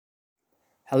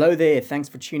Hello there, thanks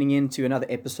for tuning in to another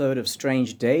episode of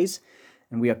Strange Days.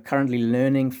 And we are currently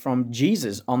learning from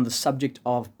Jesus on the subject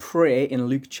of prayer in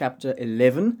Luke chapter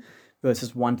 11,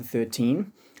 verses 1 to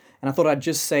 13. And I thought I'd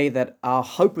just say that our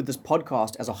hope with this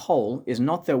podcast as a whole is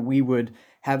not that we would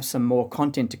have some more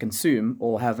content to consume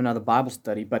or have another Bible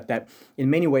study, but that in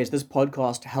many ways this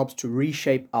podcast helps to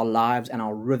reshape our lives and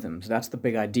our rhythms. That's the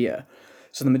big idea.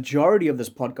 So the majority of this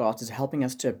podcast is helping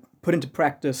us to put into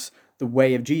practice the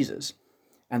way of Jesus.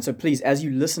 And so please, as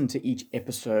you listen to each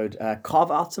episode,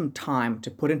 carve out some time to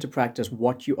put into practice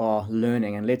what you are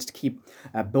learning. And let's keep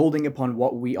building upon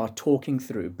what we are talking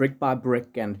through, brick by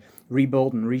brick, and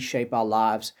rebuild and reshape our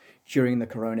lives during the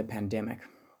corona pandemic.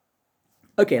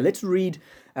 Okay, let's read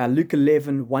Luke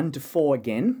 11, 1 to 4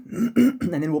 again,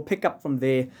 and then we'll pick up from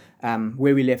there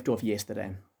where we left off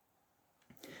yesterday.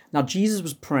 Now Jesus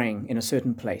was praying in a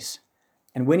certain place,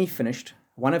 and when he finished,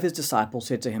 one of his disciples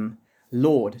said to him,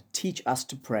 "Lord, teach us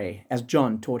to pray, as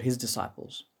John taught his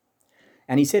disciples."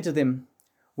 And he said to them,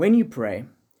 "When you pray,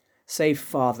 say,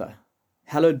 'Father,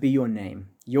 hallowed be your name,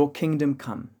 your kingdom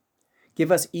come.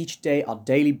 Give us each day our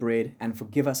daily bread, and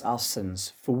forgive us our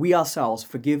sins, for we ourselves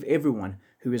forgive everyone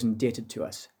who is indebted to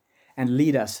us. And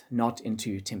lead us not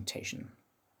into temptation.'"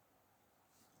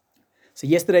 So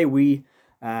yesterday we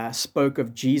spoke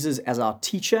of Jesus as our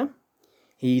teacher.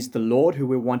 He's the Lord who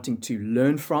we're wanting to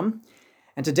learn from.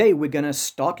 And today we're going to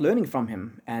start learning from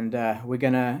him, and we're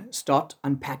going to start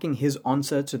unpacking his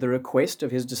answer to the request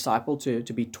of his disciple to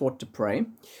be taught to pray.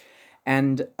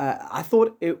 And I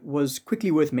thought it was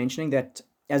quickly worth mentioning that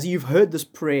as you've heard this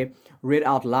prayer read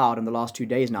out loud in the last 2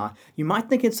 days now, you might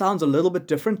think it sounds a little bit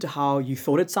different to how you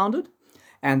thought it sounded.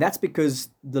 And that's because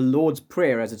the Lord's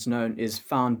Prayer, as it's known, is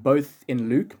found both in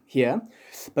Luke here,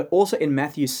 but also in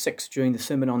Matthew 6 during the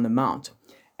Sermon on the Mount.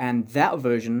 And that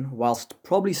version, whilst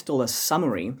probably still a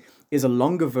summary, is a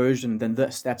longer version than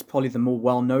this. That's probably the more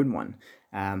well-known one.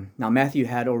 Now, Matthew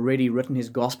had already written his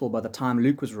gospel by the time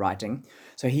Luke was writing,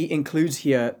 so he includes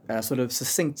here a sort of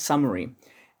succinct summary.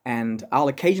 And I'll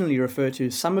occasionally refer to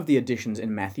some of the additions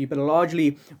in Matthew, but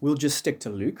largely we'll just stick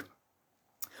to Luke.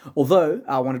 Although,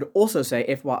 I wanted to also say,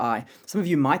 FYI, some of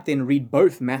you might then read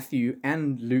both Matthew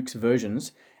and Luke's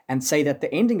versions and say that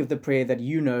the ending of the prayer that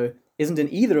you know isn't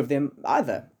in either of them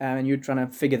either, and you're trying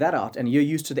to figure that out, and you're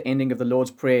used to the ending of the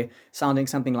Lord's Prayer sounding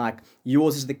something like,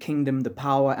 "Yours is the kingdom, the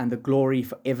power, and the glory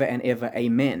forever and ever,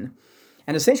 amen."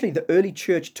 And essentially, the early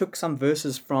church took some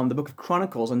verses from the book of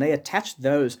Chronicles, and they attached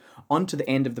those onto the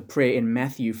end of the prayer in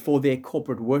Matthew for their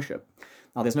corporate worship.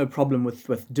 Now, there's no problem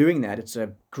with doing that. It's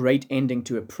a great ending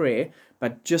to a prayer,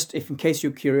 but just in case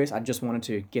you're curious, I just wanted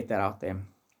to get that out there.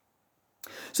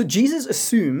 So Jesus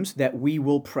assumes that we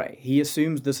will pray. He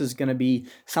assumes this is going to be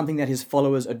something that his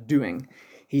followers are doing.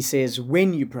 He says,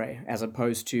 "when you pray," as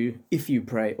opposed to "if you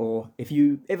pray," or "if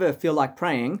you ever feel like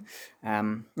praying."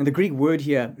 And the Greek word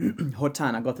here,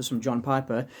 hotan, I got this from John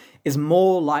Piper, is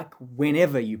more like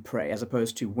whenever you pray, as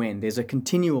opposed to when. There's a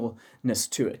continualness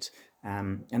to it.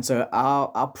 And so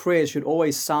our prayers should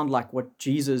always sound like what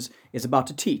Jesus is about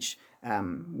to teach.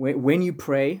 When you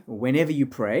pray, whenever you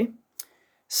pray,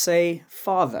 say,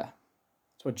 "Father."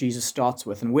 That's what Jesus starts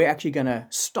with. And we're actually going to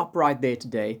stop right there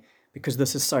today because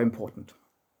this is so important.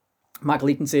 Michael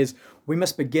Eaton says, we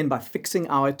must begin by fixing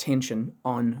our attention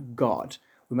on God.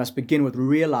 We must begin with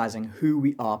realizing who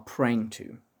we are praying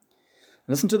to.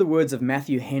 Listen to the words of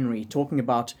Matthew Henry talking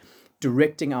about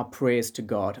directing our prayers to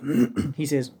God. He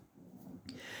says,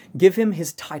 "Give him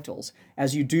his titles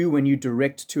as you do when you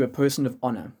direct to a person of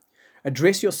honor.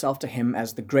 Address yourself to him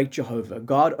as the great Jehovah,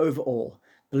 God over all,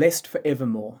 blessed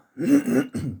forevermore,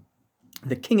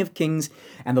 the King of kings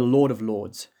and the Lord of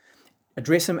lords.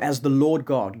 Address him as the Lord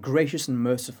God, gracious and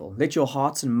merciful. Let your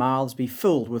hearts and mouths be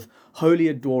filled with holy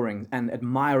adoring and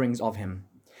admirings of him,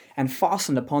 and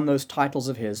fasten upon those titles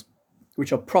of his,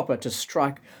 which are proper to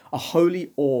strike a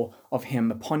holy awe of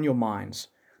him upon your minds,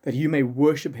 that you may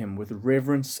worship him with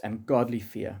reverence and godly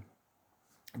fear.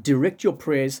 Direct your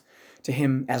prayers to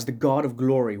him as the God of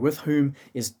glory, with whom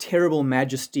is terrible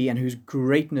majesty and whose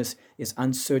greatness is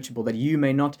unsearchable, that you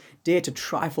may not dare to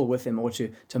trifle with him or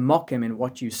to mock him in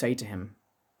what you say to him.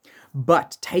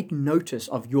 But take notice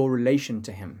of your relation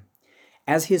to him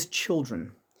as his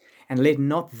children, and let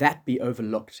not that be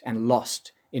overlooked and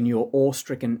lost in your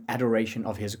awe-stricken adoration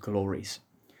of his glories.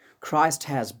 Christ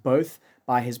has, both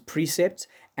by his precepts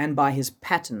and by his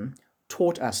pattern,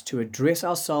 taught us to address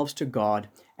ourselves to God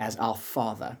as our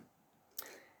Father.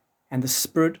 And the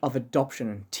spirit of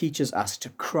adoption teaches us to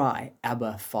cry,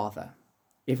 Abba, Father.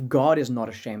 If God is not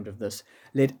ashamed of this,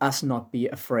 let us not be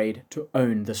afraid to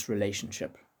own this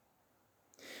relationship.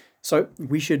 So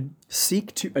we should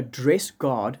seek to address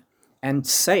God and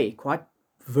say quite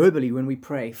verbally when we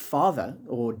pray, Father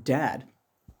or Dad.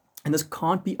 And this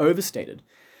can't be overstated.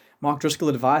 Mark Driscoll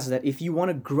advises that if you want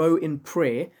to grow in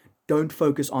prayer, don't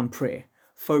focus on prayer.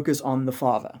 Focus on the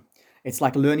Father. It's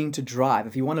like learning to drive.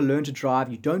 If you want to learn to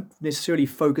drive, you don't necessarily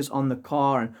focus on the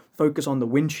car and focus on the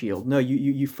windshield. No,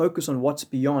 you focus on what's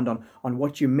beyond, on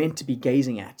what you're meant to be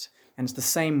gazing at. And it's the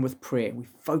same with prayer. We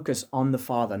focus on the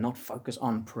Father, not focus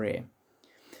on prayer.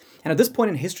 And at this point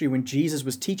in history, when Jesus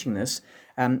was teaching this,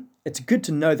 it's good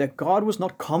to know that God was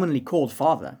not commonly called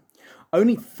Father.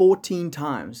 Only 14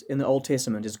 times in the Old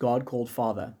Testament is God called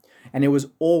Father. And it was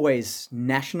always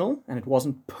national and it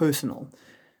wasn't personal.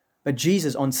 But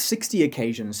Jesus on 60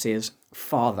 occasions says,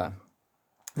 Father.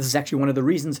 This is actually one of the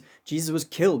reasons Jesus was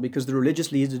killed, because the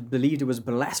religious leaders believed it was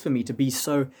blasphemy to be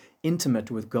so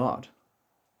intimate with God.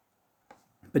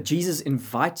 But Jesus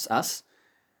invites us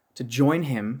to join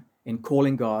him in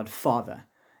calling God Father.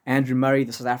 Andrew Murray,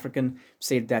 the South African,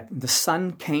 said that the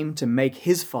Son came to make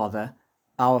his Father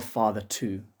our Father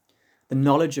too. The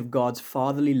knowledge of God's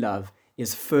fatherly love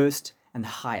is first and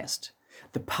highest.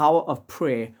 The power of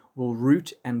prayer will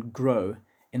root and grow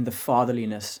in the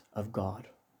fatherliness of God.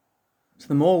 So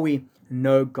the more we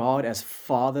know God as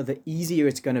Father, the easier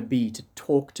it's going to be to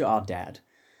talk to our dad.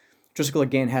 Driscoll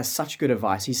again has such good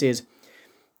advice. He says,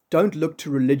 don't look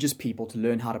to religious people to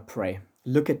learn how to pray.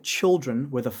 Look at children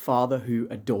with a father who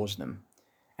adores them.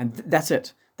 And that's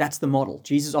it. That's the model.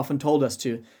 Jesus often told us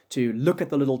to look at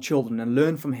the little children and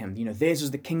learn from him. Theirs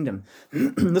is the kingdom.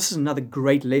 This is another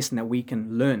great lesson that we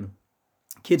can learn.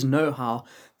 Kids know how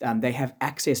they have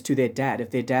access to their dad. If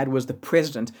their dad was the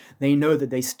president, they know that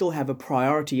they still have a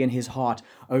priority in his heart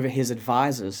over his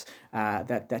advisors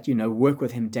that work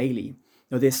with him daily.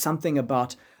 There's something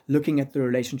about looking at the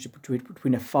relationship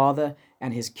between a father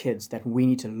and his kids that we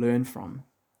need to learn from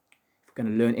if we're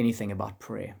going to learn anything about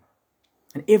prayer.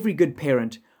 And every good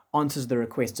parent answers the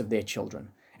requests of their children.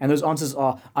 And those answers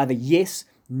are either yes,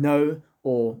 no,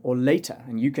 or later.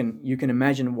 And you can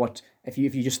imagine what, if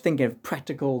you just think of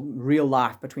practical, real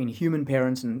life between human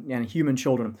parents and human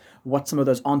children, what some of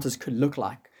those answers could look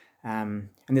like. And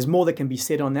there's more that can be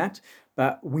said on that,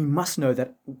 but we must know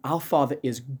that our Father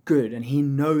is good and he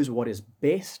knows what is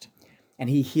best, and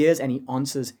he hears and he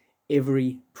answers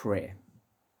every prayer.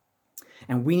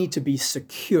 And we need to be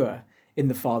secure in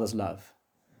the Father's love.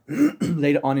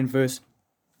 Later on in verse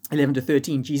 11 to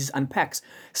 13, Jesus unpacks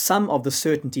some of the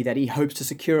certainty that he hopes to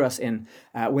secure us in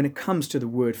when it comes to the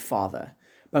word Father.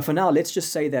 But for now, let's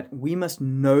just say that we must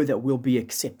know that we'll be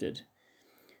accepted.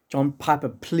 John Piper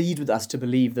pleads with us to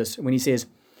believe this when he says,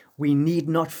 we need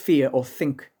not fear or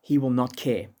think he will not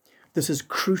care. This is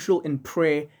crucial in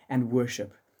prayer and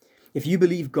worship. If you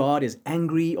believe God is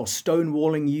angry or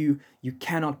stonewalling you, you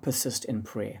cannot persist in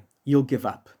prayer. You'll give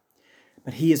up.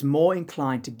 But he is more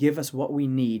inclined to give us what we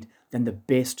need than the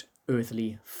best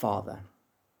earthly father.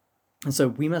 And so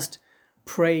we must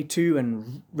pray to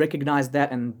and recognize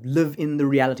that and live in the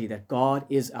reality that God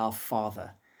is our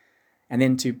Father. And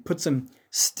then to put some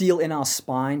steel in our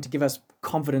spine to give us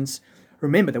confidence,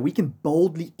 remember that we can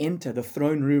boldly enter the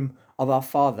throne room of our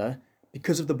Father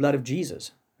because of the blood of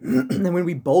Jesus. And when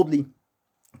we boldly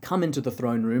come into the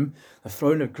throne room, the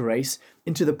throne of grace,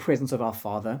 into the presence of our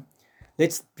Father,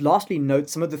 let's lastly note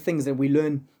some of the things that we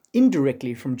learn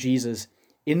indirectly from Jesus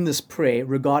in this prayer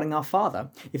regarding our Father.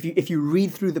 If you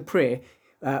read through the prayer,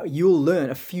 you'll learn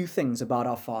a few things about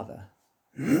our Father.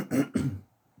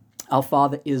 Our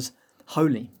Father is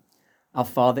holy. Our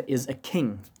Father is a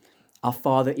king. Our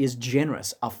Father is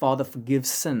generous. Our Father forgives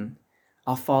sin.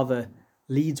 Our Father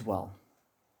leads well.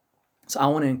 So I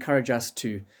want to encourage us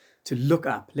to look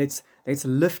up. Let's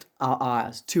lift our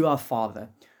eyes to our Father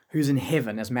who's in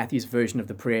heaven, as Matthew's version of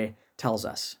the prayer tells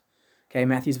us. Okay,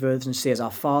 Matthew's version says,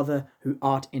 our Father who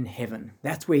art in heaven.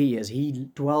 That's where he is. He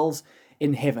dwells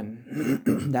in heaven.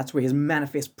 That's where his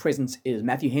manifest presence is.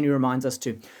 Matthew Henry reminds us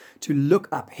to look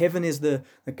up. Heaven is the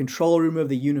control room of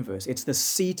the universe. It's the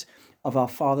seat of our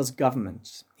Father's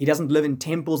government. He doesn't live in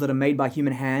temples that are made by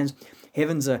human hands.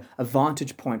 Heaven's a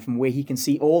vantage point from where he can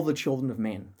see all the children of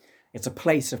men. It's a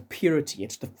place of purity.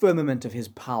 It's the firmament of his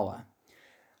power.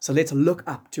 So let's look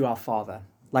up to our Father,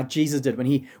 like Jesus did when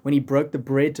he broke the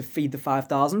bread to feed the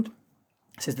 5,000.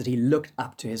 It says that he looked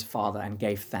up to his Father and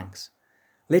gave thanks.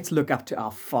 Let's look up to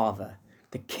our Father,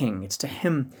 the King. It's to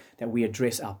him that we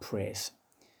address our prayers.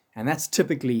 And that's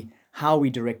typically how we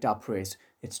direct our prayers.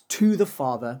 It's to the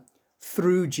Father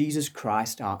through Jesus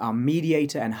Christ, our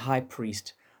mediator and high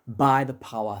priest, by the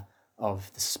power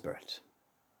of the Spirit.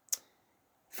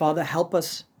 Father, help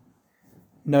us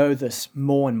know this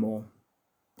more and more.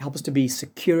 Help us to be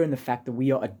secure in the fact that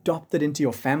we are adopted into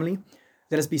your family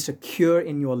Let us be secure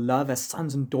in your love as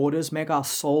sons and daughters. Make our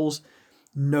souls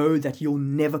know that you'll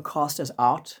never cast us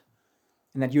out,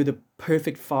 and that you're the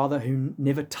perfect Father who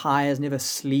never tires, never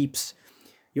sleeps.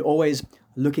 You're always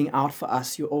looking out for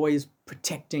us. You're always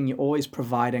protecting. You're always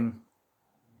providing.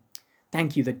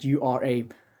 Thank you that you are a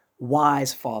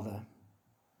wise Father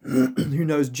who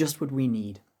knows just what we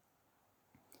need.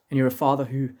 And you're a Father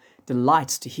who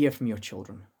delights to hear from your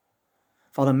children.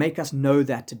 Father, make us know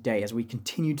that today as we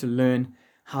continue to learn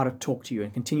how to talk to you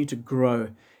and continue to grow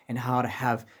and how to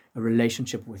have a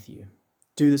relationship with you.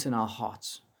 Do this in our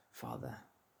hearts, Father.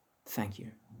 Thank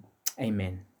you.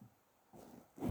 Amen.